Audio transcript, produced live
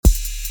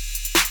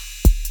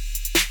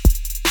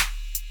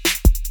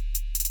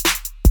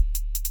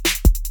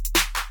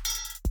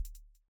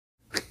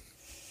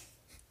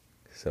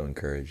So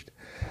encouraged.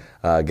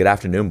 Good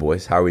afternoon,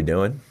 boys. How are we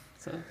doing?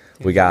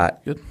 We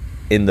got Good.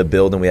 In the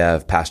building, we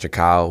have Pastor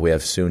Kyle, we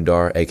have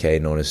Sundar, a.k.a.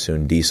 known as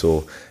Soon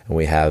Diesel, and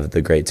we have the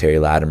great Terry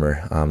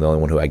Latimer, the only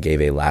one who I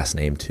gave a last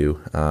name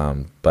to.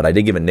 But I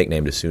did give a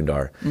nickname to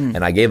Sundar,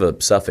 and I gave a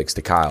suffix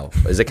to Kyle.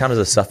 Does it count as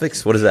a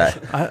suffix? What is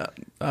that?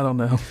 I don't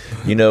know.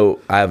 You know,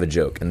 I have a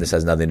joke, and this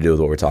has nothing to do with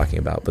what we're talking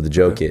about, but the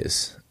joke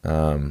is,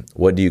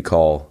 what do you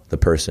call the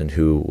person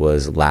who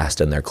was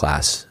last in their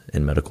class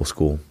in medical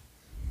school?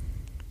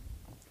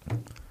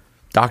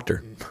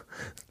 Doctor.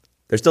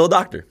 They're still a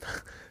doctor.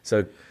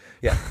 So,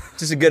 yeah,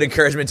 just a good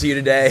encouragement to you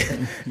today.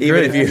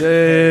 Even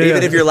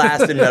if you're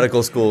last in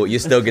medical school, you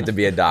still get to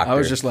be a doctor. I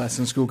was just last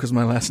in school because of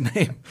my last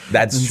name.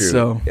 That's And true.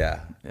 So, yeah.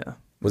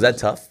 Was Was that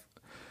tough?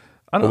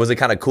 I don't Or was it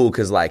kind of cool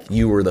because, like,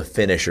 you were the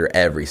finisher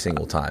every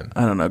single time?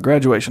 I don't know.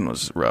 Graduation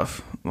was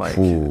rough. Like,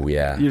 Ooh,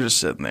 yeah. you're just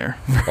sitting there.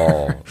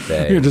 All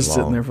day You're just long.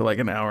 sitting there for like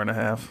an hour and a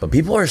half. But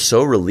people are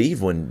so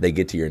relieved when they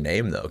get to your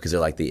name, though, because they're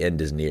like, the end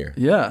is near.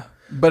 Yeah.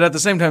 But at the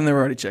same time, they were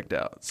already checked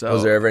out. So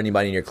Was there ever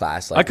anybody in your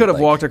class? Like, I could have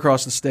like, walked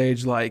across the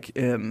stage like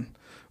in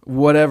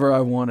whatever I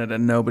wanted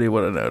and nobody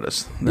would have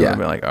noticed. They would have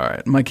been like, all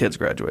right, my kid's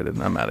graduated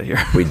and I'm out of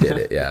here. We did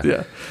it, yeah.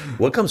 Yeah.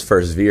 What comes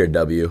first, V or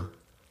W?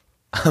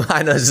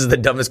 I know this is the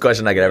dumbest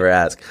question I could ever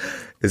ask.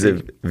 Is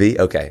it V?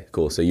 Okay,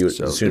 cool. So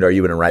Sundar,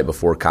 you went in right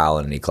before Kyle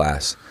in any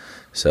class.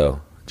 So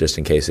just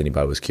in case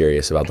anybody was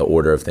curious about the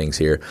order of things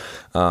here.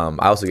 I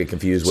also get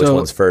confused which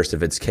one's first,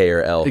 if it's K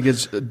or L. It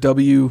gets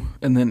W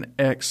and then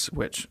X,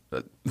 which,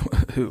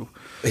 who?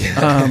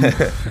 Yeah,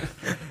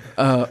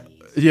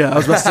 I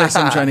was about to say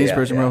some Chinese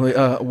person probably.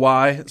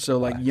 Y, so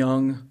like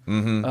young.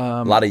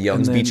 A lot of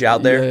youngs beat you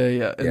out there?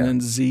 Yeah. And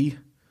then Z.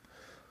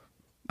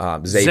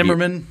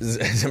 Zimmerman.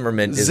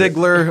 Zimmerman. Is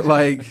Ziegler,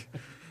 like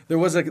there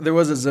was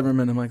a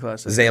Zimmerman in my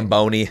class.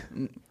 Zamboni.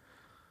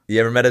 You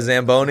ever met a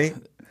Zamboni?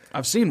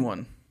 I've seen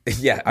one.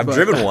 Yeah, I've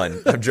driven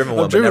one. I've driven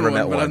one, but never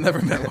met one. I've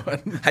never met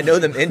one. I know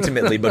them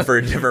intimately, but for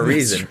a different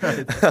reason.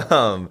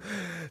 Right.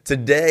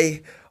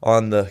 Today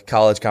on the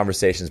College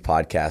Conversations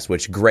podcast,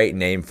 which great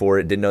name for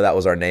it. Didn't know that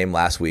was our name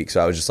last week, so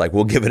I was just like,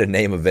 we'll give it a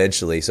name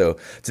eventually. So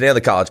today on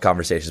the College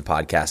Conversations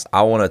podcast,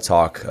 I want to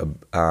talk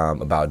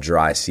about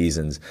dry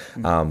seasons.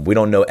 We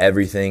don't know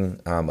everything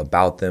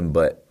about them,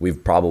 but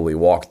we've probably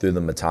walked through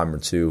them a time or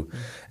two.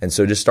 And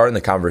so just starting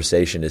the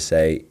conversation to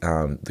say,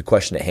 the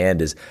question at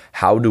hand is,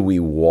 how do we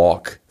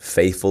walk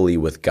faithfully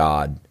with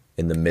God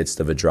in the midst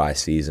of a dry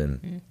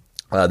season?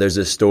 There's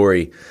this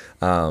story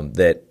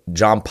that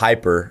John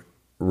Piper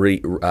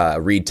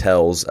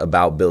retells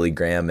about Billy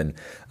Graham,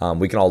 and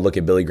we can all look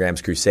at Billy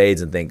Graham's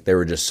crusades and think they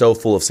were just so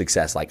full of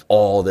success, like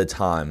all the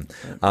time.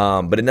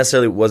 But it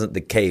necessarily wasn't the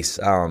case.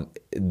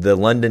 The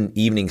London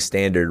Evening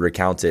Standard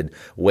recounted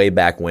way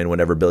back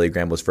whenever Billy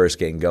Graham was first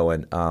getting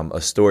going,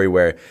 a story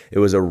where it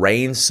was a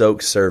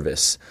rain-soaked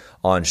service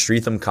on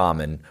Streatham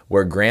Common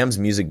where Graham's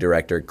music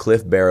director,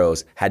 Cliff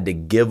Barrows, had to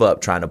give up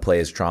trying to play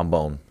his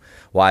trombone.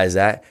 Why is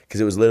that? Because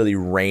it was literally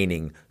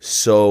raining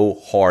so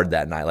hard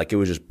that night. Like it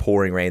was just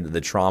pouring rain that the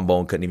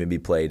trombone couldn't even be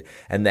played.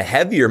 And the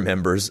heavier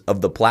members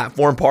of the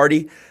platform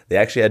party, they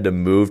actually had to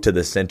move to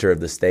the center of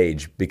the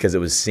stage because it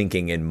was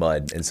sinking in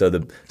mud. And so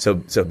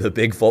the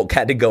big folk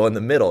had to go in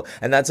the middle.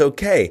 And that's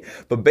okay.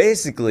 But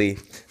basically,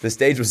 the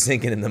stage was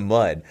sinking in the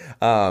mud.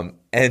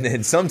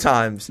 And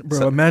sometimes...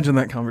 Bro, imagine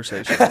that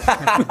conversation.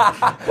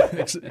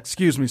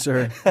 Excuse me,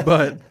 sir,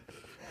 but...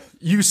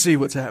 You see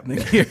what's happening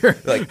here.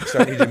 Like,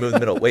 sorry, I need you to move in the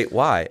middle. Wait,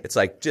 why? It's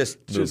like, just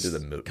move to the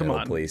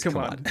middle, please. Come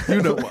on.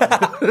 You know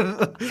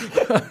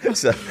why.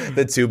 So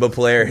the tuba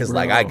player is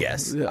like, I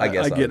guess. Yeah, I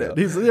guess I get it.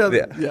 He's,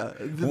 yeah.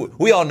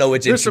 We all know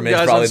which There's some instrument's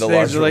guys probably on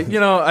the stage largest. They're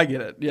like, I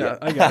get it. Yeah,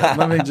 I got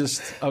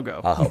it. I'll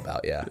go. I'll help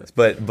out, yeah.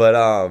 But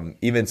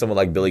even someone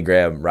like Billy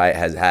Graham, right,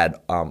 has had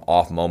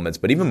off moments,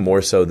 but even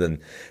more so than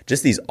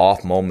just these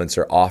off moments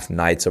or off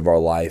nights of our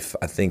life,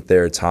 I think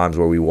there are times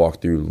where we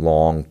walk through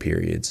long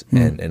periods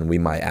and we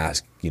might ask,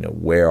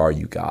 where are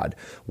you, God?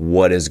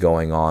 What is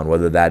going on?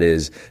 Whether that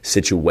is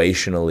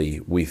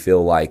situationally, we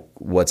feel like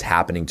what's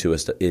happening to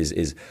us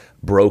is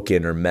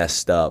broken or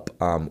messed up,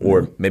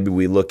 or maybe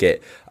we look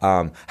at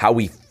how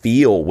we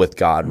feel with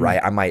God. Right?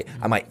 I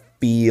might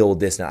feel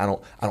distant. I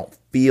don't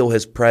feel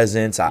His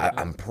presence.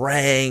 I'm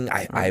praying.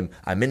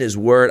 I'm in His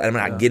Word. I'm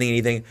not getting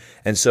anything.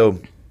 And so,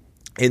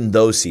 in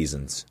those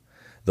seasons,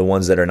 the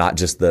ones that are not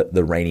just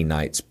the rainy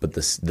nights, but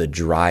the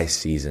dry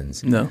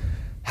seasons. No.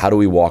 How do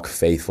we walk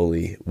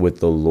faithfully with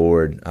the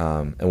Lord?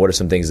 And what are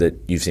some things that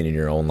you've seen in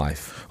your own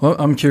life? Well,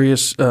 I'm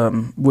curious,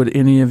 would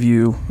any of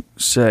you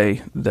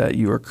say that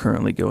you are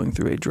currently going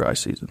through a dry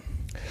season?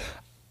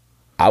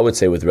 I would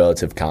say with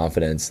relative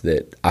confidence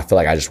that I feel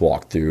like I just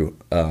walked through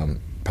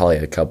probably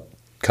a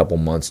couple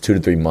months, 2 to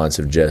 3 months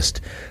of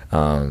just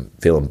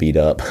feeling beat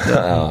up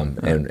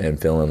and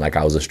feeling like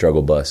I was a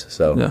struggle bus.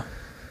 So,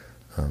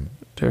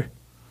 Terry?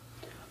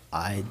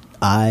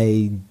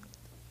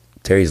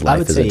 Terry's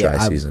life is a dry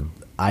season.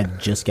 I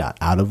just got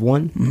out of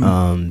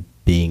one,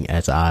 being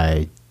as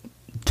I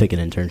took an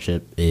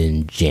internship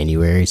in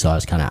January, so I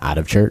was kind of out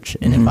of church.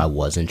 And if I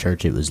was in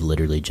church, it was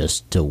literally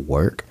just to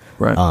work.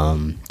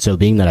 Right. So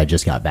being that I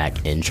just got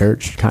back in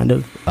church, kind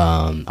of,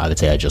 I would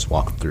say I just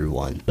walked through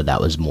one, but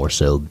that was more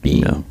so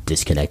being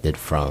disconnected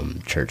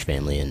from church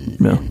family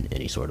and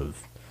any sort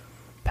of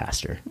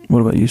pastor.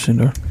 What about you,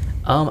 Sundar?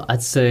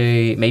 I'd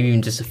say maybe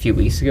even just a few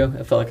weeks ago,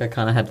 I felt like I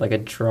kind of had like a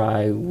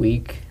dry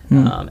week.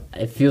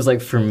 It feels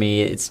like for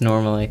me, it's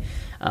normally,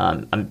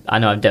 I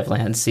know I've definitely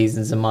had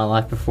seasons in my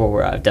life before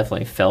where I've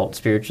definitely felt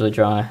spiritually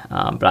dry.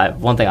 But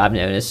one thing I've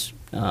noticed,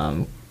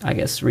 I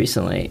guess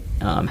recently,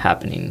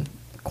 happening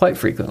quite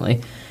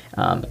frequently,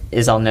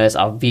 is I'll notice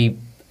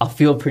I'll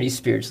feel pretty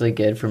spiritually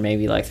good for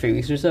maybe like 3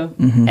 weeks or so,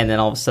 and then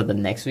all of a sudden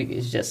the next week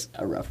is just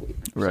a rough week.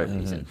 Right.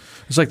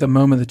 It's like the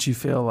moment that you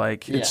feel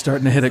like it's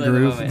starting to hit a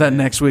groove. That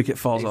next week it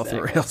falls off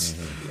the rails.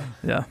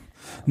 Yeah.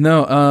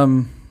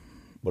 No.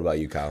 What about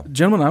you, Kyle?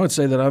 Gentlemen, I would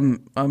say that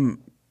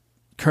I'm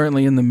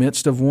currently in the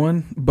midst of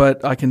one,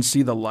 but I can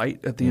see the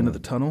light at the end of the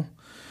tunnel.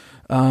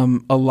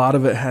 A lot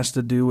of it has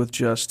to do with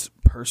just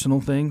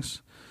personal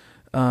things,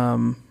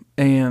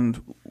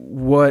 and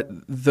what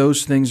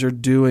those things are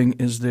doing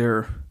is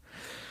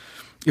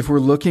if we're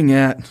looking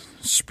at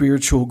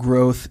spiritual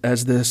growth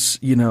as this,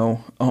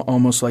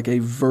 almost like a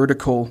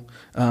vertical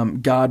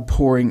God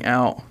pouring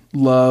out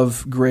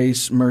love,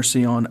 grace,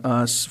 mercy on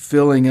us,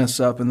 filling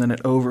us up, and then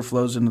it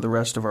overflows into the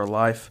rest of our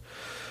life.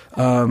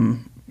 A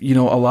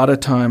lot of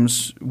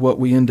times what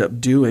we end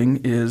up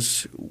doing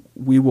is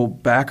we will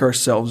back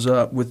ourselves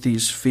up with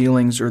these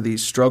feelings or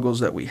these struggles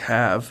that we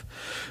have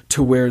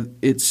to where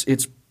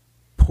it's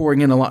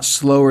pouring in a lot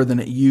slower than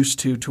it used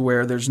to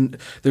where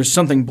there's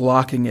something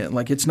blocking it.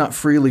 Like it's not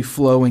freely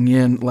flowing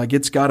in. Like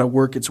it's got to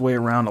work its way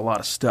around a lot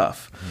of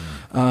stuff.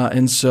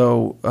 And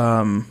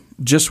so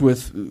just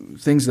with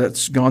things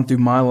that's gone through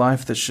my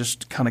life that's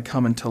just kind of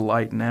coming to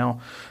light now,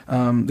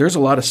 there's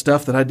a lot of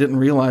stuff that I didn't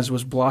realize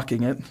was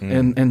blocking it.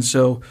 And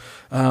so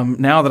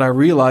now that I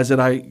realize it,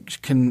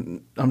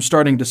 I'm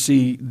starting to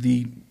see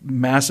the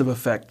massive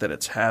effect that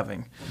it's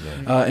having.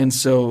 And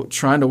so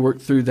trying to work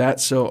through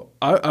that. So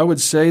I would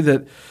say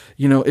that,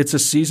 it's a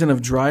season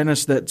of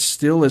dryness that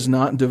still is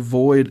not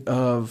devoid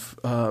of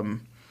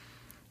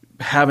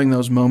having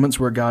those moments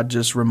where God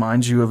just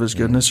reminds you of his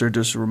goodness or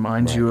just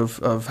reminds you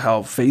of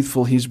how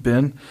faithful he's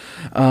been.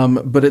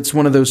 But it's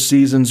one of those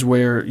seasons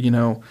where,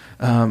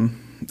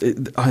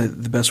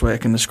 the best way I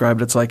can describe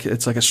it, it's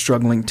like a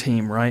struggling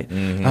team, right?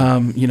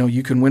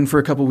 You can win for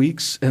a couple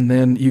weeks and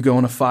then you go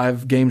on a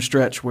 5-game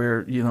stretch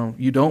where,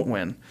 you don't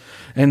win.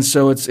 And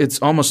so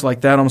it's almost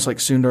like that, almost like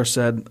Sundar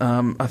said.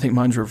 I think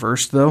mine's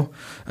reversed though.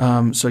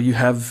 So you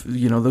have,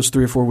 those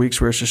 3 or 4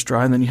 weeks where it's just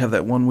dry, and then you have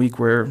that 1 week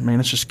where, man,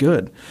 it's just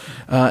good.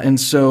 And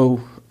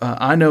so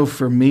I know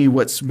for me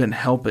what's been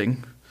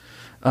helping,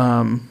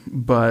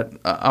 but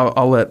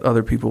I'll let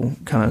other people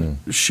kind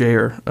of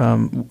share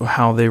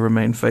how they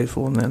remain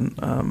faithful. And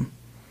then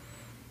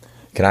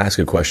can I ask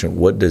a question?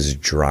 What does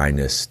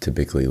dryness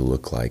typically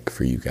look like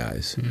for you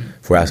guys?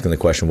 If we're asking the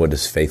question, what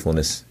does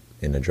faithfulness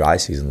in a dry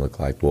season look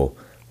like? Well,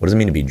 what does it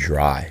mean to be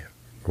dry?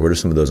 Or what are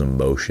some of those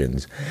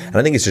emotions? And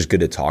I think it's just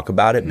good to talk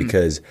about it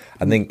because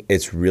I think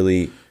it's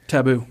really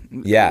taboo.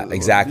 Yeah,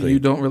 exactly. You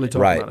don't really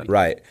talk about it.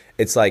 Right.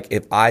 It's like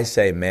if I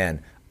say,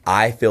 man,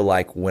 I feel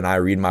like when I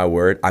read my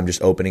word, I'm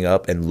just opening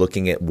up and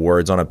looking at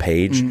words on a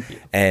page,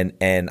 and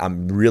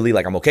I'm really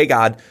like, I'm okay,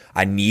 God,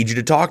 I need you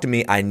to talk to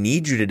me. I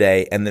need you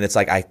today. And then it's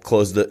like I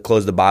close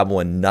the Bible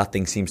and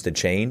nothing seems to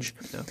change.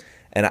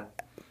 Yeah.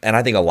 And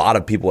I think a lot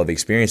of people have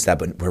experienced that,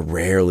 but we're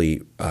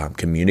rarely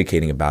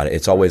communicating about it.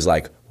 It's always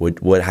like,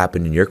 what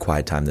happened in your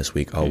quiet time this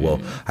week? Oh,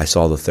 well, I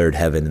saw the third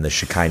heaven and the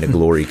Shekinah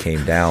glory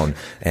came down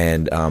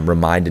and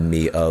reminded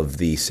me of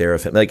the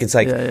seraphim. Like it's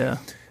like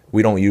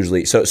we don't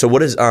usually. So what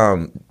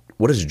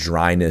does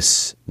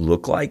dryness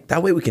look like?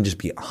 That way we can just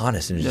be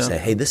honest and just say,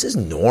 hey, this is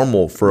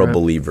normal for a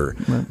believer,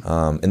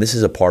 and this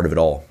is a part of it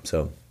all.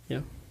 So.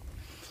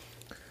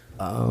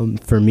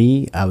 For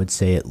me, I would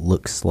say it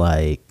looks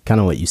like kind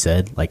of what you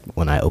said. Like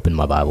when I open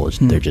my Bible,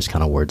 they're just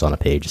kind of words on a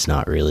page. I'm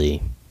not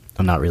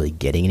really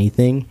getting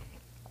anything.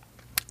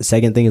 The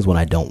second thing is when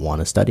I don't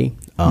want to study,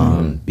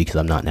 because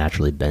I'm not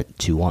naturally bent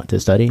to want to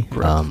study.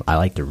 I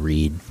like to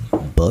read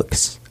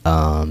books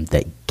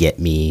that get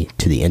me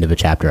to the end of a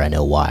chapter. I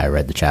know why I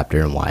read the chapter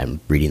and why I'm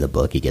reading the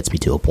book. It gets me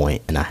to a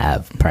point, and I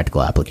have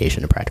practical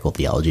application and practical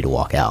theology to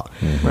walk out.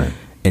 Right.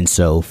 And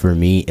so for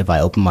me, if I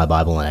open my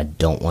Bible and I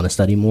don't want to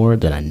study more,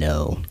 then I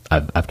know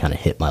I've kind of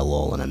hit my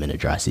lull and I'm in a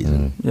dry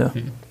season.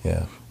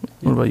 Yeah.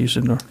 What about you,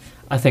 Sundar?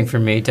 I think for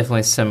me,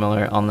 definitely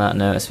similar on that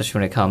note, especially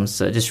when it comes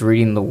to just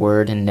reading the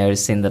word and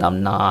noticing that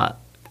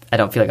I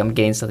don't feel like I'm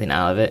getting something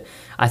out of it.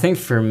 I think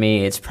for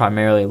me, it's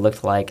primarily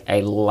looked like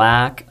a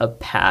lack of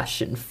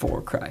passion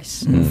for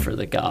Christ, for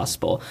the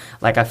gospel.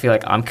 Like I feel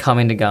like I'm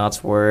coming to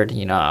God's word,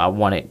 I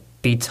want to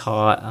be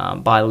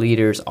taught by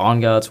leaders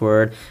on God's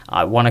word.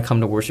 I want to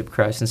come to worship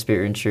Christ in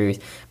spirit and truth,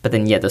 but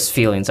then yet those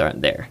feelings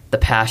aren't there. The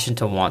passion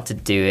to want to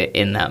do it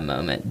in that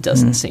moment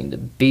doesn't seem to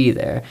be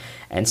there.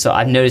 And so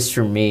I've noticed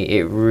for me,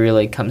 it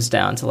really comes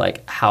down to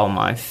like, how am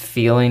I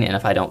feeling? And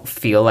if I don't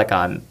feel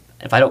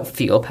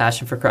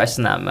passion for Christ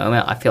in that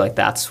moment, I feel like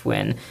that's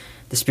when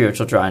the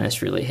spiritual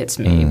dryness really hits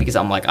me because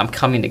I'm like, I'm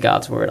coming to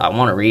God's word. I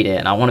want to read it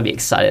and I want to be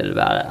excited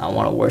about it. I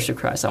want to worship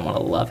Christ. I want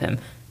to love him.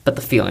 But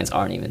the feelings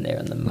aren't even there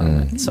in the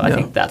moment. So I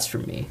think that's for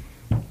me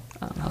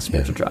how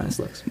spiritual dryness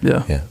looks.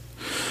 Yeah.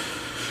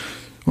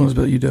 What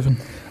about you, Devon?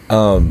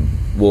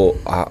 Well,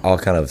 I'll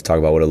kind of talk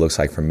about what it looks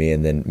like for me,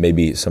 and then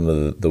maybe some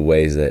of the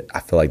ways that I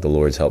feel like the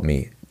Lord's helped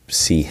me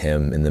see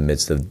him in the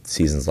midst of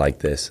seasons like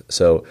this.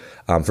 So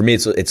for me,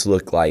 it's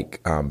looked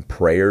like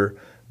prayer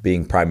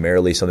being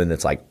primarily something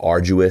that's like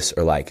arduous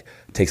or like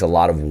takes a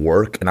lot of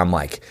work. And I'm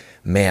like,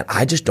 man,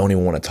 I just don't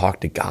even want to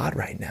talk to God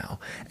right now.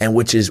 And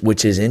which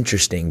is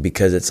interesting,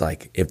 because it's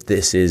like, if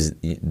this is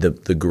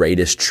the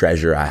greatest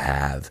treasure I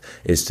have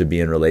is to be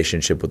in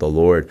relationship with the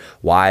Lord,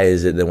 why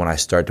is it that when I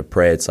start to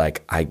pray, it's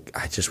like, I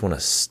just want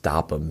to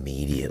stop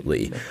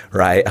immediately.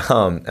 Right.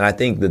 And I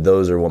think that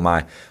those are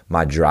what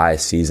my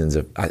driest seasons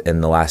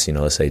in the last,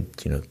 let's say,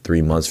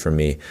 3 months for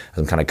me, as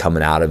I'm kind of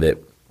coming out of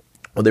it,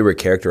 what they were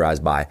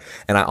characterized by.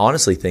 And I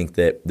honestly think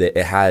that it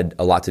had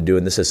a lot to do,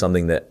 and this is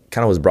something that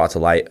kind of was brought to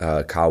light,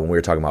 Kyle, when we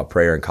were talking about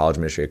prayer and college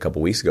ministry a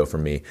couple weeks ago for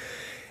me.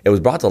 It was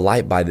brought to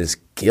light by this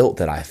guilt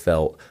that I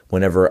felt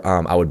whenever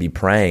I would be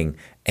praying,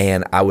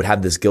 and I would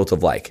have this guilt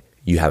of like,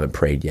 you haven't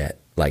prayed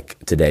yet, like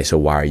today, so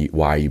why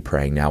are you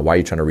praying now? Why are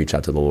you trying to reach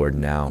out to the Lord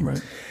now?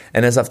 Right.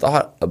 And as I've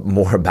thought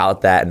more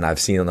about that, and I've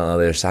seen on the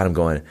other side, I'm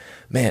going,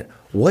 man,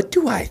 what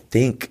do I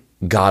think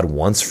God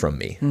wants from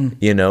me?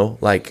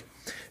 Like,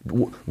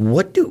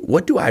 what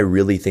do I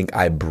really think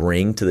I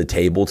bring to the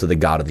table to the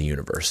God of the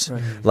universe?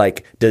 Right.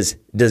 Like, is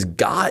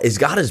God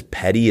as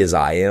petty as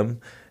I am,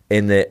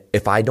 in that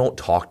if I don't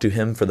talk to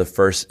him for the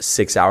first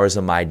 6 hours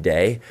of my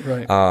day,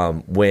 right.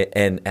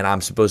 And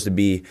I'm supposed to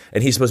be,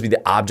 and he's supposed to be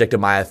the object of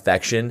my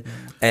affection,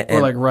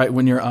 or like right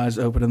when your eyes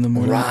open in the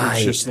morning, right.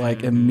 It's just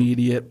like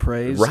immediate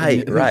praise.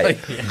 Right. Like,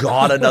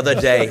 God, another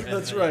day.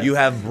 That's right. You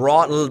have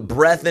brought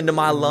breath into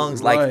my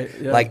lungs.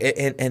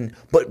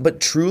 But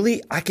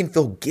truly, I can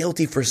feel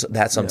guilty for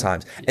that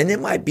sometimes. Yeah. And it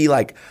might be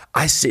like,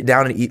 I sit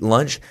down and eat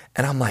lunch,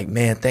 and I'm like,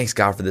 man, thanks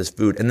God for this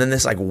food. And then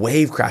this like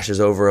wave crashes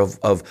over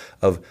of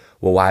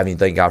well, why haven't you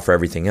thanked God for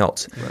everything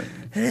else? Right.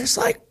 And it's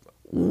like,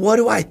 what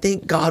do I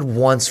think God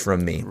wants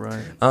from me?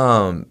 Right.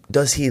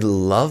 Does he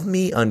love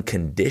me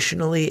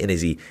unconditionally? And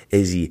is he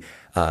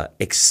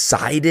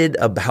excited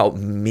about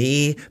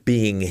me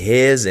being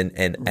his and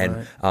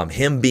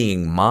him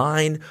being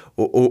mine?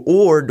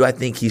 Or do I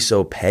think he's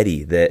so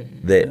petty that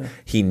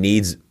he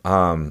needs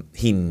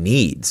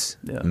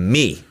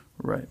me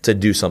to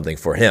do something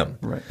for him?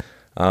 Right.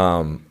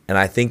 And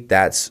I think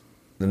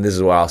and this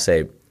is what I'll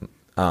say,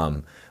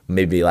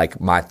 maybe like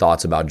my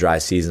thoughts about dry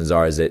seasons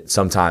is that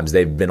sometimes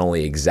they've been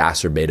only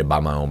exacerbated by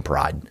my own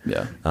pride,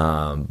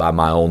 by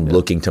my own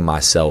looking to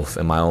myself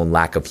and my own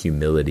lack of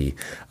humility.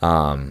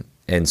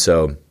 And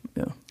so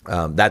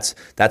that's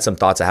some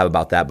thoughts I have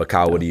about that. But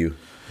Kyle, what do you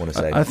want to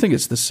say? I think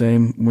it's the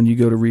same when you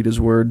go to read his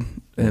word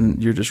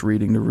and you're just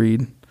reading to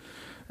read.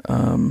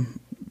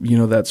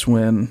 That's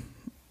when...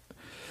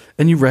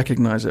 And you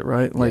recognize it,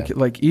 right?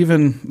 Like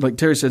even like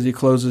Terry says, he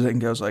closes it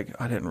and goes like,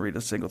 I didn't read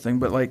a single thing.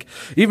 But like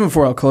even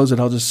before I'll close it,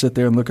 I'll just sit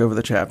there and look over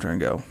the chapter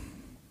and go,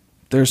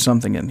 there's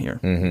something in here.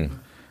 Mm-hmm.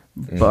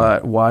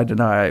 But why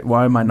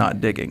am I not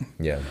digging?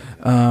 Yeah.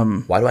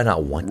 Why do I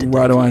not want to dig?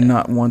 Why do I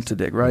not want to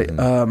dig, right?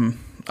 Mm-hmm.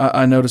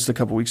 I noticed a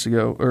couple weeks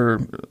ago,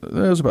 or it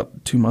was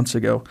about 2 months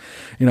ago,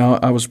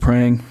 I was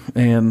praying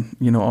and,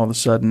 all of a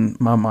sudden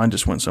my mind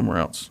just went somewhere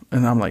else.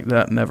 And I'm like,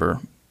 that never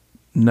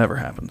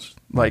happens.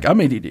 Like,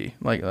 I'm ADD.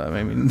 Like,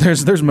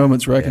 there's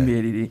moments where I can be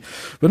ADD,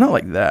 but not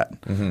like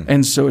that. Mm-hmm.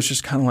 And so it's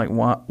just kind of like,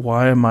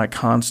 why am I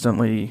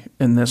constantly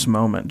in this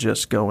moment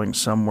just going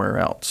somewhere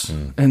else?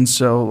 Mm. And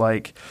so,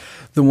 like,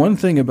 the one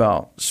thing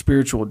about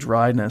spiritual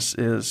dryness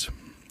is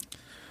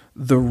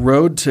the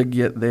road to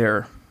get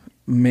there,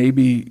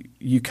 maybe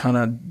you kind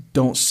of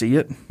don't see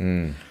it.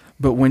 Mm.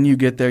 But when you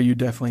get there, you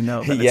definitely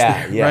know that it's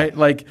there, right?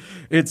 Like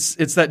it's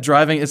that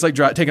driving. It's like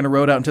taking a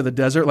road out into the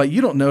desert. Like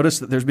you don't notice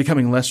that there's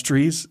becoming less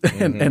trees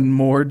and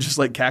more just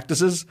like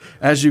cactuses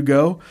as you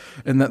go,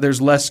 and that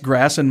there's less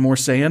grass and more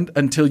sand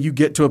until you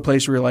get to a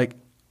place where you're like,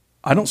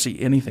 I don't see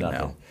anything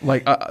now.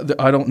 Like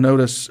I don't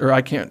notice, or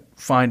I can't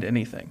find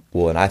anything.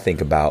 Well, and I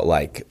think about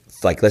like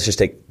let's just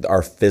take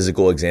our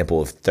physical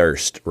example of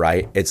thirst,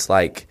 right? It's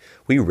like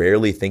we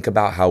rarely think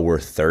about how we're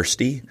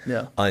thirsty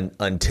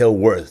until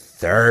we're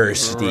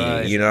thirsty.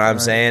 Right, you know what I'm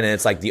saying? And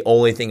it's like the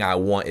only thing I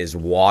want is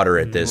water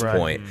at this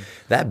point.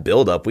 That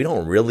buildup, we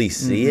don't really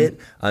see it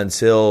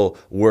until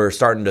we're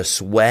starting to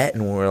sweat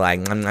and we're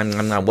like,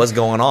 what's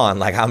going on?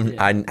 Like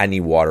I need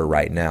water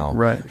right now.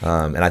 Right.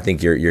 And I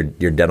think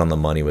you're dead on the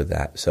money with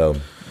that. So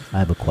I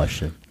have a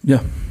question.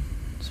 Yeah.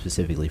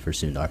 Specifically for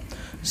Sundar.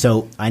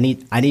 So I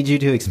need you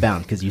to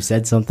expound, because you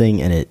said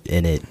something and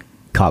it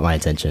caught my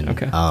attention.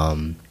 Okay.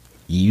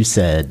 You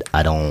said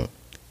when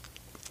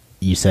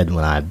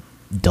I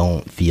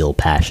don't feel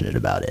passionate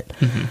about it.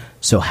 Mm-hmm.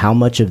 So how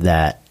much of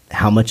that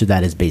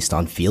is based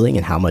on feeling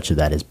and how much of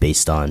that is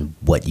based on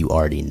what you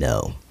already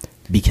know?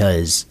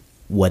 Because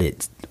what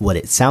it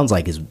sounds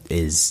like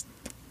is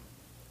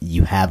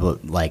you have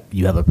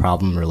a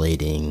problem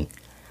relating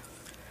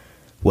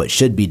what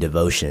should be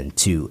devotion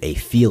to a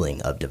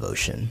feeling of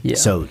devotion. Yeah.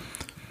 So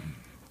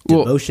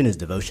devotion is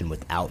devotion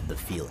without the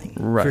feeling.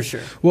 Right. For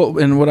sure. Well,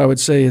 and what I would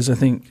say is I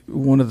think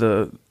one of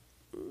the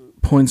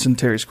points in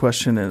Terry's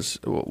question is,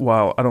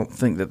 while I don't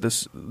think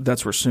that's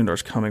where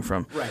Sundar's coming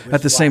from. Right,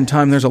 at the same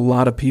time, there's a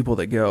lot of people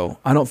that go,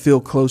 I don't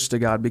feel close to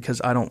God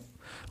because I don't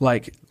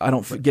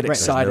get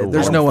excited.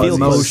 There's no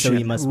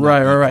emotion.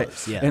 Right.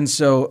 Yeah. And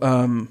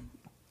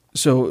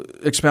so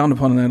expound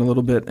upon that a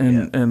little bit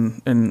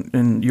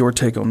and your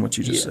take on what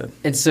you just said.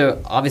 And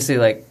so obviously,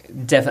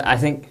 I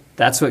think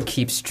that's what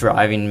keeps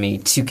driving me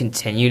to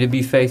continue to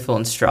be faithful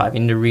and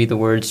striving to read the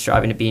Word,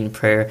 striving to be in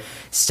prayer,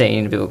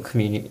 staying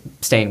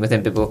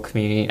within biblical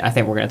community. I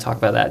think we're going to talk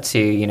about that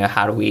too.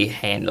 How do we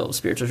handle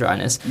spiritual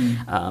dryness?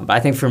 But I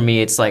think for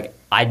me, it's like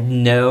I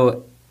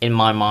know in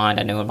my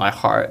mind, I know in my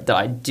heart that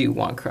I do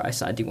want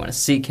Christ. I do want to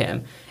seek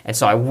Him, and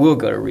so I will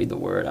go to read the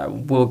Word. I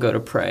will go to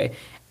pray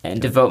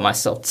and devote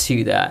myself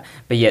to that.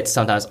 But yet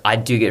sometimes I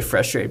do get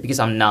frustrated because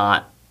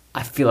I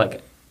feel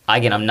like,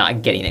 again, I'm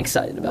not getting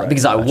excited about it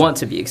because I want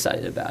to be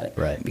excited about it.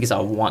 Right. Because I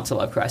want to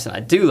love Christ, and I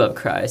do love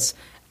Christ.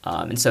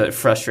 And so it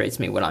frustrates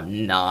me when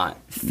I'm not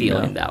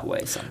feeling that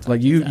way sometimes.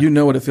 Like you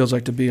know what it feels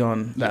like to be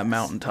on that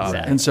mountaintop.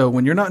 Exactly. And so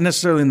when you're not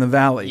necessarily in the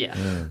valley,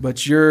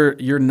 but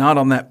you're not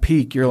on that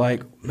peak, you're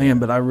like, man,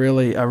 but I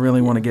really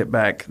want to get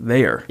back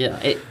there. Yeah,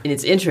 and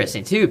it's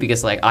interesting too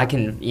because I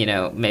can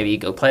maybe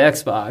go play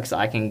Xbox,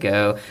 I can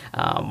go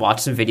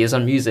watch some videos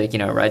on music,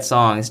 write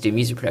songs, do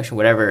music production,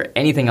 whatever,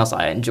 anything else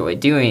I enjoy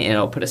doing, and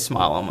it'll put a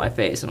smile on my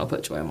face and it'll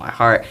put joy in my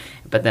heart.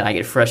 But then I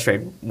get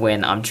frustrated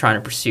when I'm trying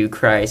to pursue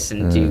Christ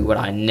and do what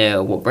I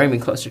know will bring me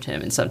closer to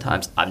Him, and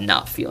sometimes I'm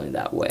not feeling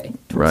that way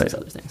towards these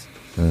other things.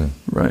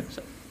 Right.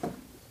 So.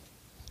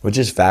 Which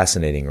is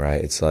fascinating,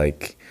 right? It's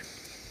like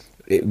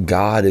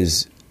God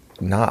is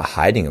not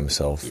hiding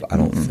Himself, I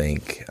don't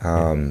think.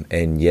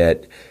 And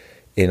yet,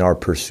 in our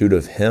pursuit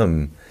of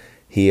Him,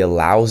 He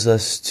allows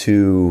us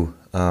to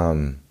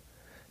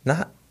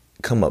not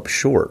come up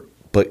short,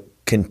 but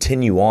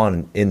continue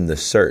on in the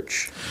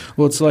search.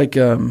 Well, it's like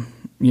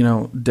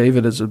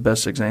David is the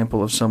best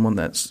example of someone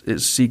that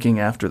is seeking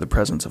after the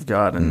presence of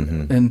God,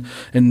 and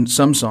in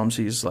some Psalms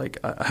he's like,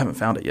 I haven't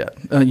found it yet.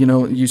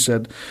 You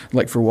said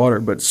for water,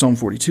 but Psalm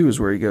 42 is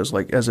where he goes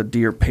as a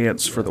deer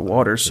pants for the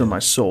water, so my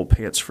soul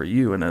pants for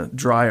you in a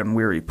dry and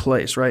weary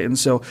place, right? And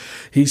so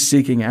he's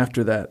seeking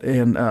after that.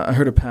 And I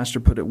heard a pastor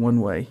put it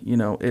one way,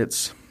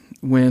 it's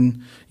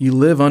when you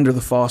live under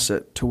the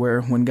faucet to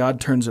where when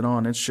God turns it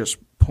on, it's just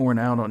pouring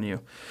out on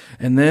you,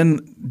 and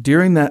then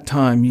during that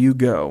time you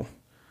go,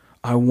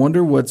 I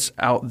wonder what's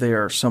out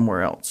there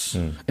somewhere else.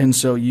 And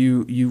so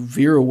you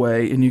veer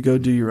away and you go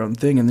do your own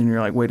thing, and then you're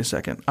like, wait a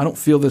second, I don't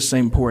feel this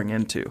same pouring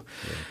into.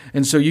 Yeah.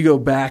 And so you go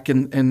back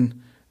and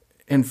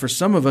for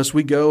some of us,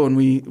 we go and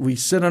we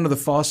sit under the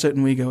faucet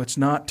and we go, it's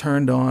not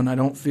turned on. I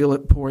don't feel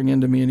it pouring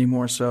into me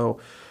anymore.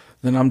 So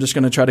then I'm just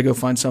going to try to go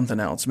find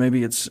something else.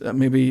 Maybe it's I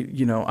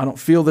don't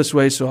feel this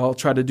way, so I'll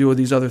try to do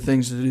these other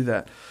things to do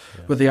that.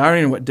 Yeah. But the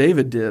irony of what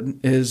David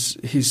did is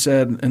he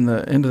said in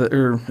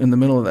the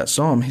middle of that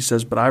psalm, he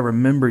says, "But I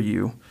remember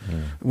you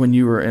when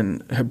you were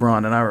in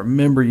Hebron, and I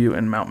remember you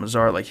in Mount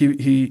Mizar." Like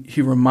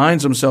he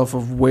reminds himself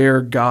of where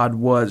God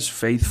was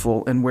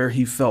faithful and where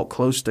he felt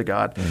close to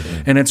God,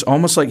 and it's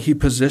almost like he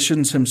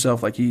positions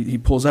himself, like he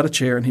pulls out a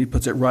chair and he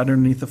puts it right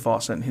underneath the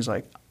faucet, and he's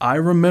like, "I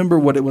remember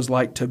what it was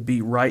like to be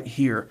right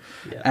here."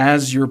 Yeah.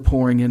 As you're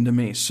pouring into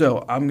me.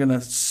 So I'm going to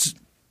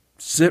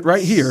sit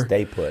right here.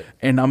 Stay put.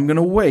 And I'm going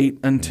to wait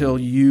until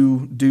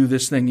you do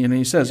this thing. And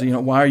he says,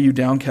 why are you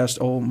downcast,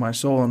 O my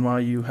soul, and why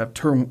you have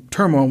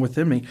turmoil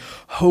within me?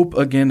 Hope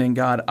again in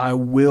God. I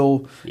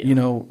will,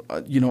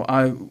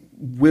 I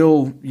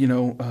will,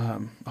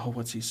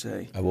 what's he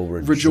say? I will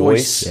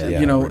rejoice.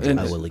 And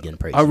I will again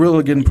praise you. I will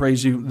again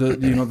praise you,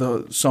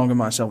 the song of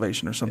my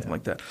salvation or something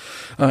like that.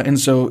 And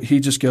so he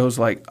just goes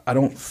like, I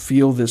don't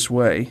feel this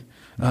way.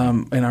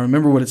 And I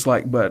remember what it's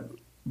like, but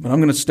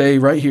I'm going to stay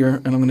right here,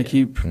 and I'm going to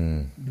keep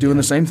doing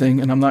the same thing,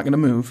 and I'm not going to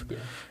move. Yeah.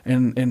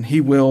 And he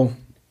will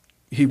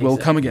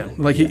come again.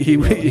 Like he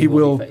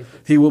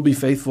will be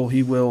faithful.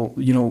 He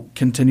will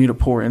continue to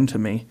pour into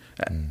me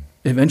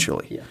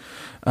eventually.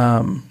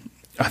 Yeah.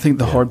 I think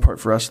the hard part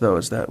for us though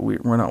is that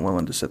we're not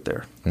willing to sit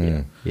there.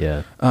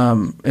 Yeah.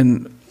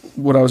 And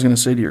what I was going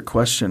to say to your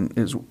question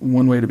is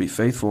one way to be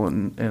faithful,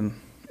 and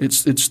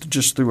it's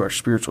just through our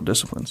spiritual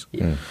disciplines.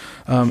 Yeah.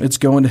 It's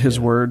going to His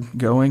Word.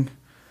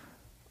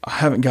 I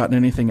haven't gotten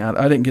anything out.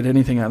 I didn't get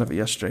anything out of it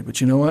yesterday,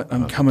 but you know what?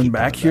 I'm coming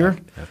back here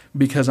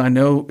because I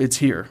know it's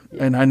here,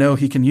 and I know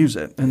He can use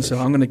it, and so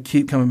I'm going to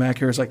keep coming back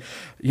here. It's like,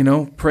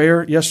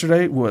 prayer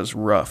yesterday was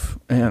rough,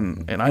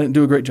 and I didn't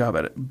do a great job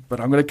at it, but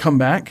I'm going to come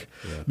back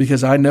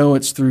because I know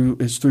it's through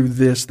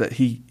this that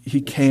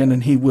He can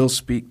and He will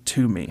speak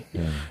to me,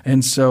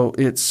 and so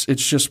it's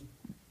just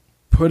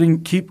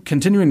keep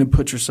continuing to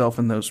put yourself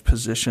in those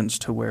positions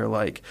to where,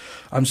 like,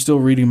 I'm still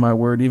reading my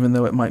word, even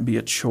though it might be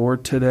a chore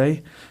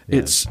today. Yeah.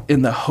 It's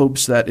in the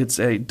hopes that it's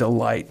a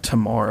delight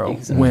tomorrow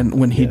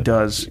when he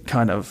does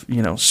kind of,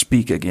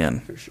 speak again.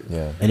 For sure.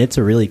 Yeah. And it's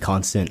a really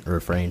constant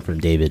refrain from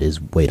David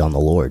is wait on the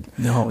Lord,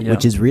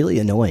 which is really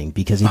annoying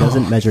because he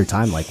doesn't measure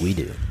time like we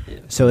do. Yeah.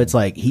 So it's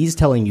like he's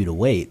telling you to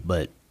wait,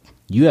 but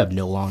you have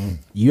no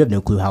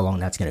clue how long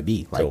that's going to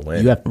be. Like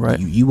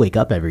you wake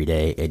up every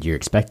day and you're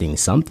expecting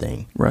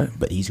something, right?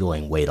 But he's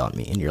going, wait on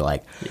me, and you're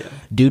like,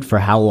 dude, for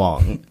how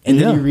long? And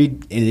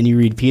then you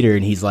read Peter,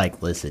 and he's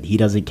like, listen, he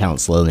doesn't count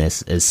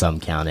slowness as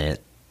some count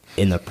it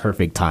in the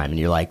perfect time, and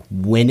you're like,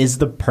 when is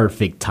the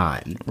perfect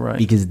time? Right?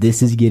 Because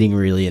this is getting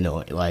really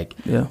annoying. Like,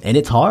 and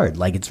it's hard.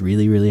 Like it's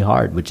really, really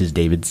hard. Which is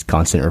David's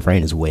constant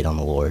refrain is wait on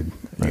the Lord.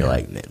 And you're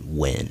like, man,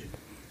 when?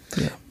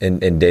 Yeah.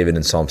 And David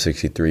in Psalm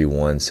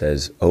 63:1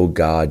 says, "O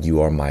God,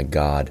 you are my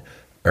God.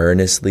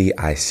 Earnestly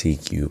I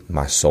seek you.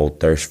 My soul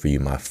thirsts for you.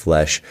 My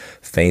flesh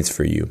faints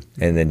for you."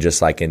 And then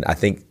just like I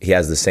think he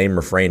has the same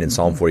refrain in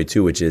Psalm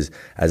 42, which is,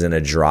 as in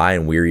a dry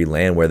and weary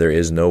land where there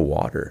is no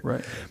water.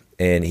 Right.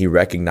 And he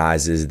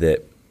recognizes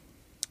that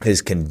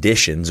his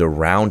conditions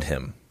around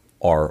him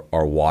are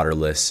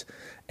waterless,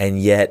 and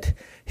yet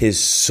his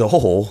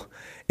soul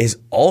is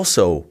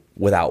also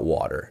without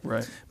water.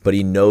 Right. But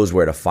he knows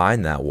where to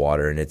find that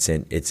water, and it's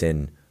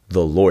in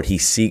the Lord. He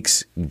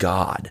seeks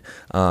God.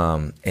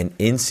 And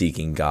in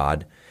seeking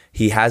God,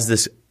 he has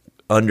this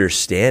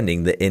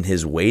understanding that in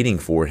his waiting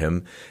for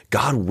him,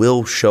 God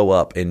will show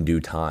up in due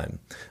time.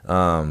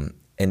 And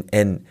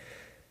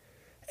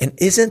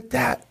isn't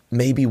that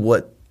maybe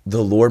what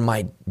the Lord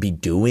might be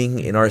doing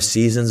in our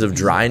seasons of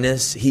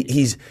dryness?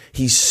 He's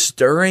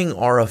stirring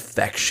our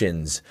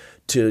affections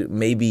to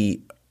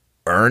maybe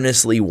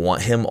earnestly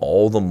want him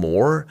all the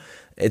more.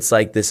 It's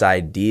like this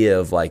idea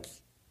of like,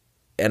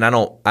 and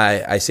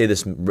I say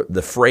this,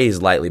 the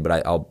phrase lightly,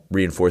 but I'll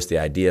reinforce the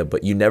idea,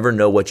 but you never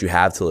know what you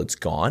have till it's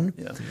gone.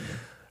 Yeah.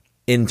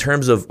 In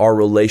terms of our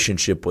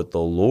relationship with the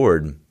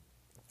Lord,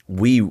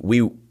 we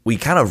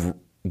kind of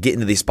get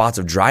into these spots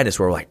of dryness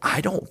where we're like, I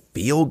don't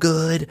feel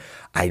good.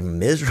 I'm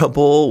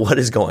miserable. What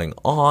is going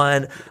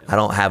on? I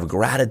don't have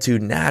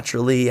gratitude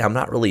naturally. I'm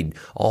not really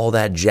all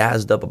that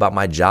jazzed up about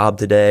my job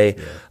today.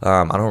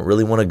 I don't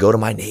really want to go to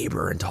my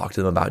neighbor and talk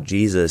to them about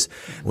Jesus.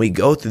 We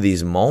go through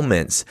these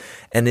moments,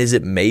 and is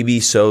it maybe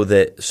so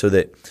that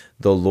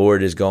the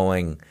Lord is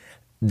going,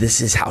 this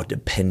is how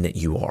dependent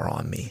you are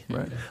on me.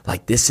 Right.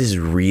 Like, this is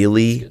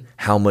really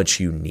how much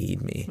you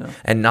need me. No.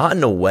 And not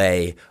in a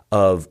way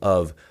of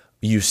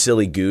you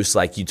silly goose,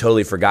 like you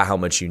totally forgot how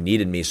much you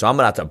needed me, so I'm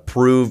going to have to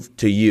prove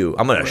to you.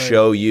 I'm going to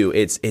show you.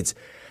 It's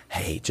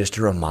hey, just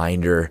a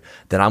reminder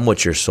that I'm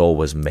what your soul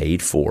was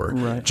made for.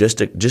 Right. Just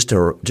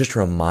to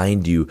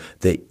remind you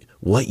that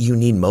what you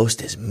need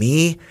most is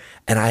me,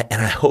 and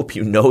I hope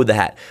you know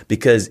that,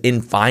 because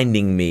in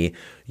finding me,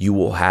 you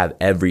will have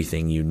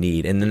everything you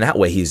need. And in that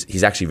way,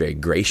 he's actually very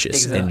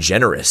gracious and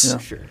generous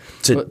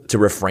to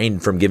refrain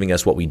from giving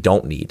us what we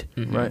don't need,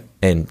 right,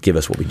 and give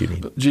us what we do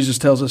need. Jesus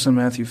tells us in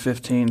Matthew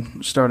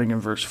 15, starting in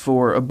verse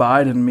 4,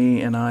 "Abide in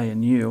me and I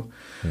in you,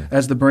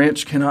 as the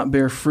branch cannot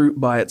bear fruit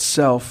by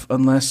itself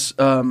unless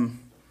it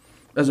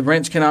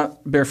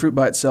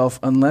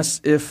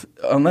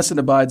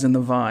abides in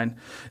the vine.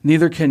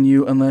 Neither can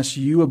you unless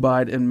you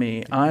abide in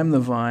me. I am the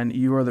vine,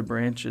 you are the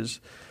branches.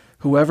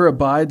 Whoever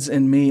abides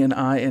in me and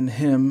I in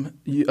him,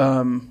 he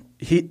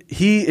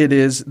it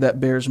is that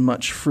bears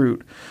much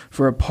fruit.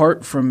 For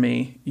apart from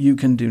me, you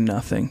can do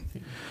nothing."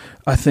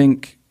 I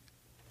think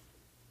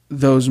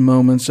those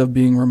moments of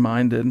being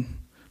reminded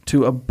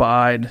to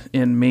abide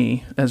in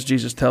me, as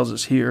Jesus tells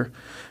us here,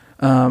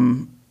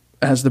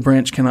 as the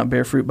branch cannot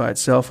bear fruit by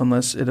itself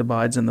unless it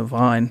abides in the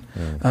vine.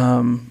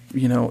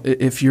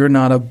 If you're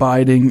not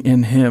abiding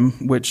in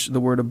him, which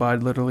the word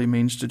abide literally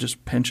means to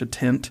just pinch a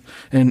tent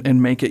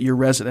and make it your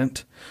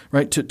resident,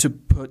 right? To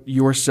put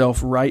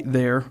yourself right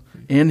there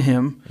in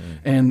him,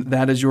 and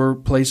that is your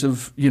place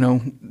of,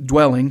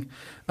 dwelling.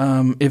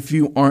 If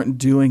you aren't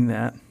doing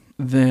that,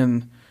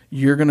 then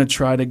you're going to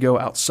try to go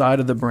outside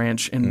of the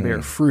branch and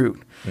bear fruit.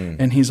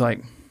 And he's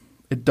like,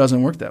 it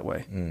doesn't work that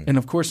way. And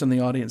of course, in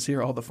the audience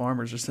here, all the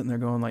farmers are sitting there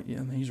going like,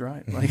 yeah, he's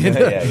right. Like,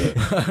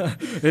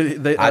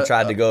 I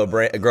tried to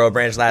grow a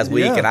branch last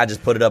week, and I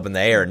just put it up in the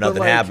air and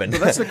nothing happened.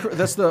 That's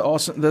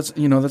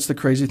the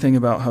crazy thing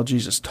about how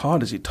Jesus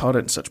taught, is he taught it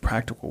in such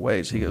practical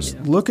ways. He goes,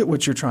 look at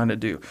what you're trying to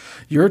do.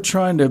 You're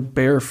trying to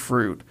bear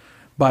fruit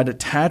by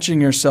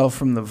detaching yourself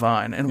from the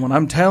vine. And what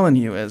I'm telling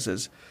you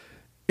is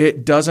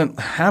it doesn't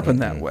happen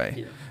that way.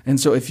 Yeah. And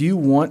so if you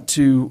want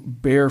to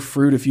bear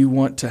fruit, if you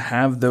want to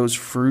have those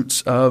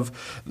fruits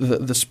of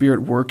the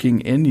Spirit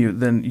working in you,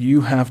 then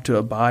you have to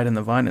abide in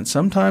the vine. And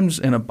sometimes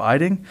in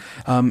abiding,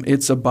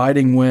 it's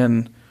abiding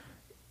when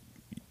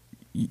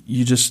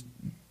you just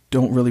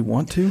don't really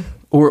want to,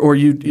 or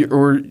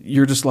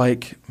you're just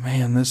like,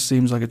 man, this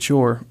seems like a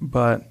chore,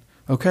 but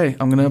okay,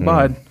 I'm going to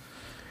abide.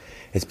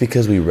 It's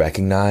because we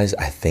recognize,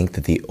 I think,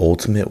 that the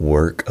ultimate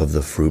work of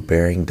the fruit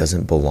bearing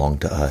doesn't belong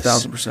to us.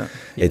 1,000%.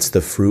 It's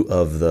the fruit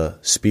of the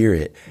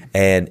Spirit.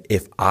 And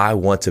if I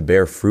want to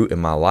bear fruit in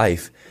my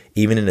life,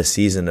 even in a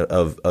season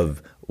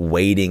of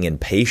waiting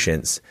and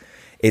patience,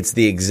 it's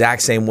the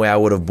exact same way I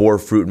would have bore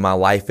fruit in my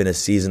life in a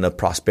season of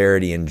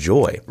prosperity and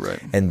joy. Right.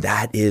 And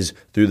that is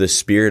through the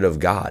Spirit of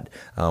God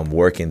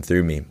working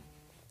through me.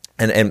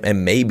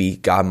 And maybe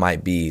God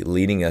might be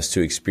leading us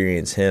to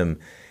experience Him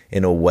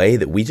in a way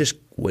that we just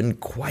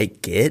wouldn't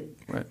quite get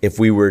if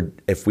we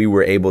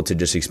were able to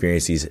just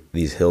experience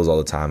these hills all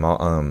the time.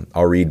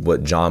 I'll read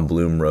what John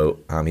Bloom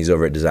wrote. He's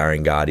over at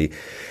Desiring God.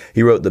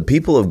 He wrote, "The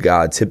people of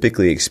God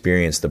typically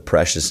experience the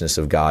preciousness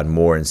of God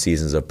more in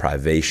seasons of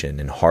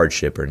privation and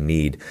hardship or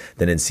need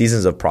than in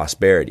seasons of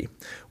prosperity,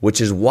 which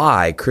is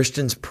why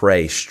Christians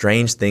pray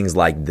strange things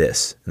like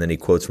this." And then he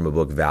quotes from a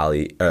book,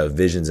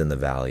 Visions in the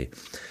Valley.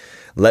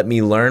 "Let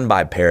me learn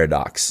by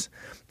paradox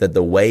that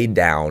the way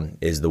down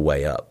is the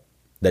way up,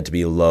 that to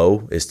be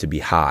low is to be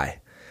high,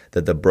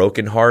 that the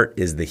broken heart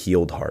is the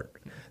healed heart,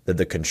 that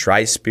the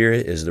contrite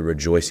spirit is the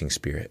rejoicing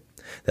spirit,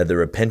 that the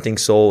repenting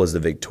soul is the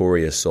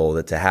victorious soul,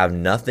 that to have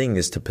nothing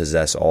is to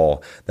possess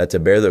all, that to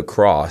bear the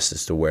cross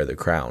is to wear the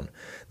crown,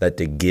 that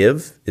to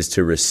give is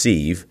to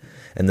receive,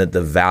 and that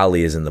the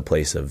valley is in the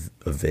place of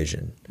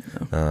vision."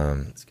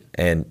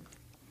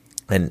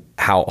 And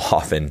how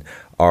often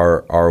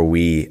are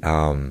we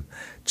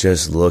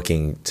just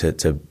looking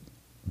to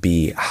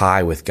be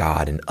high with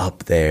God and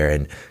up there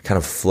and kind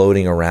of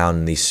floating around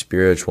in these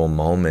spiritual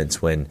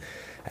moments, when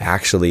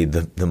actually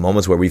the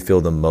moments where we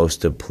feel the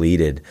most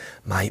depleted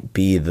might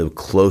be the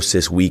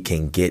closest we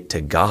can get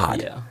to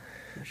God. Yeah,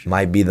 for sure.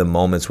 Might be the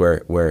moments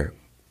where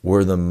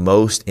we're the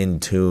most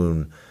in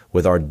tune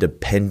with our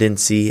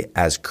dependency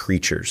as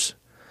creatures.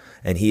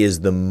 And He is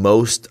the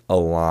most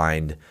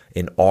aligned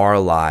in our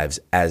lives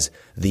as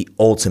the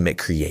ultimate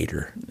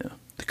creator,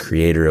 the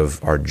creator of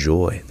our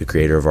joy, the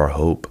creator of our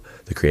hope,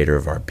 the creator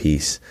of our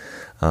peace.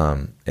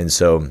 And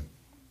so,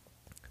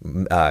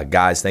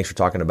 guys, thanks for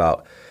talking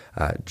about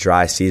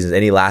dry seasons.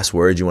 Any last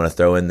words you want to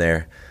throw in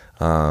there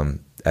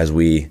as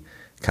we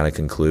kind of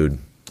conclude?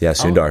 Yeah,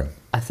 Sundar.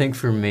 I think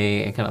for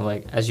me, and kind of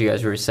like as you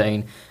guys were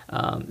saying,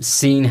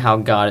 seeing how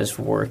God is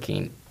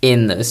working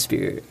in those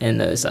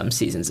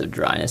seasons of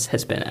dryness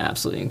has been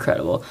absolutely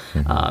incredible.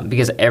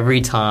 Because every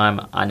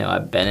time I know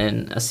I've been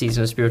in a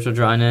season of spiritual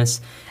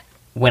dryness,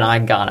 when I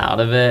got out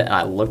of it and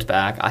I looked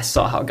back, I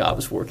saw how God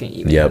was working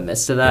even in the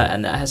midst of that,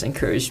 and that has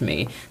encouraged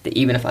me that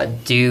even if I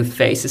do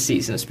face a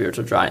season of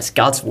spiritual dryness,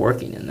 God's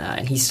working in that,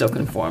 and He's still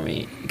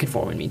conforming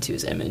me to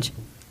His image.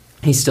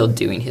 He's still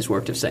doing His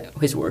work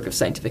of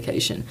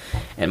sanctification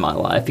in my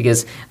life,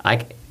 because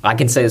I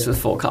can say this with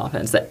full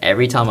confidence that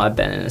every time I've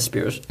been in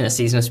a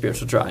season of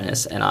spiritual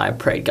dryness and I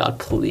prayed, God,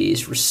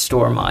 please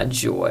restore my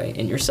joy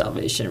in your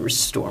salvation,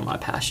 restore my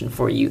passion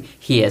for you,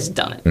 He has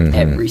done it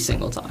every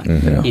single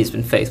time. He's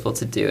been faithful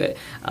to do it.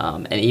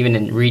 And even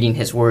in reading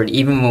His Word,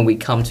 even when we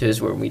come to His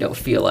Word and we don't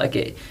feel like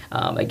it,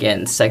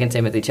 again, 2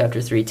 Timothy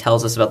chapter 3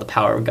 tells us about the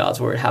power of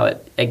God's Word, how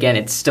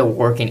it's still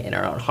working in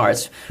our own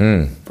hearts.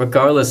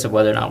 Regardless of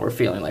whether or not we're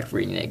feeling like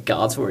reading it,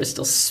 God's Word is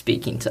still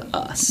speaking to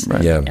us.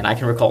 Right. Yeah. And I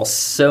can recall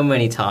so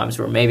many times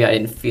where maybe I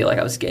didn't feel like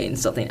I was getting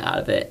something out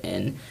of it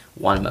in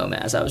one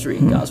moment as I was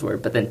reading God's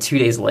Word, but then 2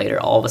 days later,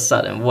 all of a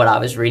sudden, what I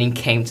was reading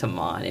came to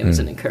mind. It was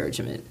an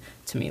encouragement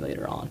to me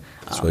later on.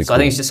 Really so I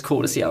think it's just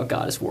cool to see how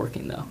God is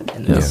working, though,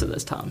 in the midst of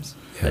those times,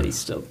 that He's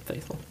still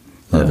faithful.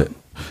 Love it.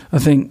 I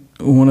think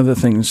one of the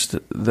things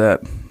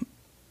that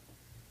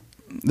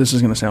this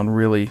is going to sound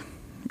really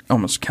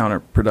almost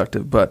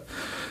counterproductive, but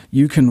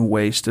you can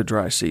waste a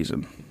dry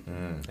season.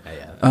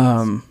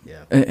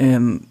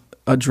 And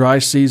a dry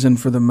season,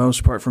 for the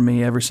most part, for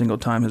me, every single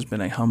time has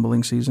been a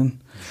humbling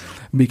season,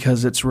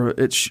 because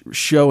it's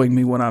showing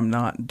me what I'm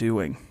not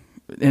doing,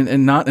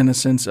 and not in a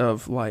sense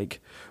of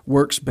like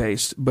works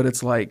based, but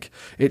it's like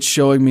it's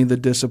showing me the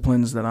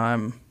disciplines that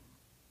I'm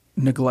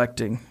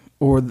neglecting,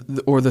 or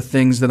the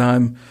things that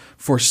I'm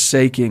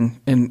forsaking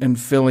and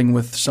filling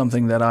with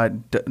something that I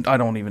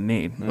don't even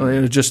need.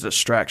 It's just a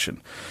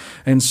distraction.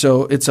 And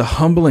so it's a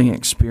humbling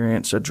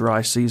experience, a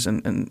dry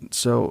season. And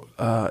so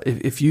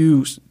if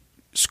you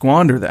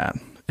squander that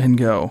and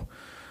go,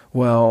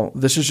 well,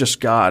 this is just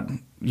God,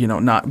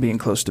 not being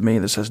close to me.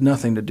 This has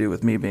nothing to do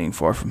with me being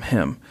far from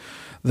Him.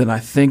 Then I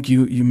think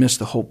you miss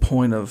the whole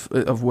point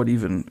of what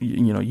even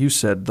you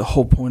said, the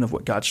whole point of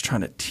what God's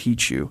trying to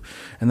teach you,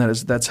 and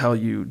that's how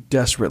you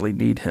desperately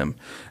need Him.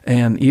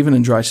 And even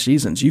in dry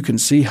seasons, you can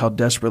see how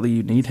desperately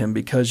you need Him,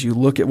 because you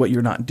look at what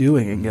you're not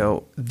doing and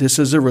go, this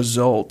is a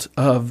result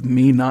of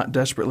me not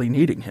desperately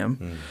needing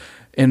Him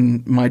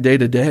in my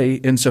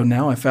day-to-day. And so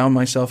now I found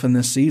myself in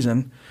this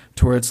season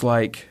to where it's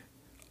like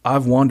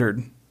I've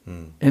wandered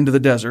into the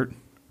desert,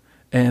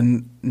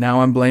 and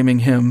now I'm blaming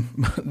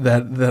Him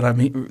that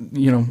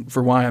I'm,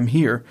 for why I'm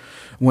here,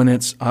 when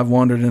it's I've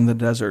wandered in the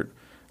desert.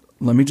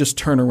 Let me just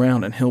turn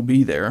around and He'll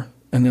be there,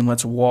 and then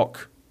let's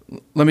walk.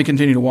 Let me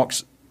continue to walk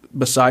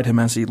beside him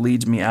as he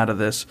leads me out of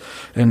this.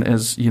 And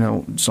as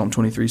Psalm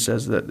 23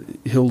 says that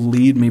he'll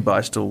lead me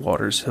by still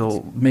waters.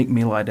 He'll make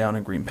me lie down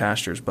in green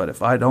pastures. But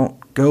if I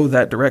don't go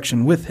that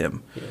direction with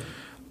him,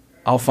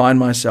 I'll find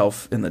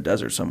myself in the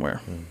desert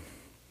somewhere.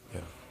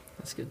 Yeah.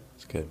 That's good.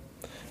 That's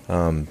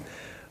good.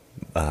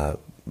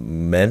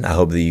 Men, I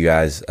hope that you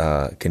guys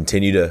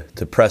continue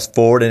to press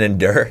forward and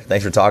endure.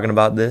 Thanks for talking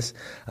about this.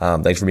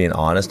 Thanks for being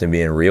honest and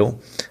being real.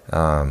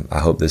 I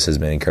hope this has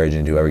been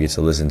encouraging to whoever gets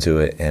to listen to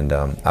it. And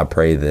I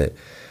pray that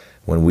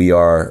when we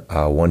are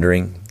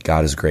wondering,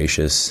 God is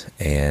gracious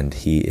and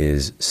he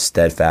is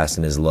steadfast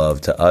in his love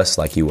to us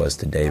like he was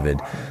to David.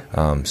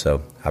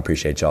 So I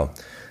appreciate y'all.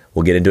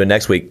 We'll get into it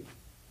next week.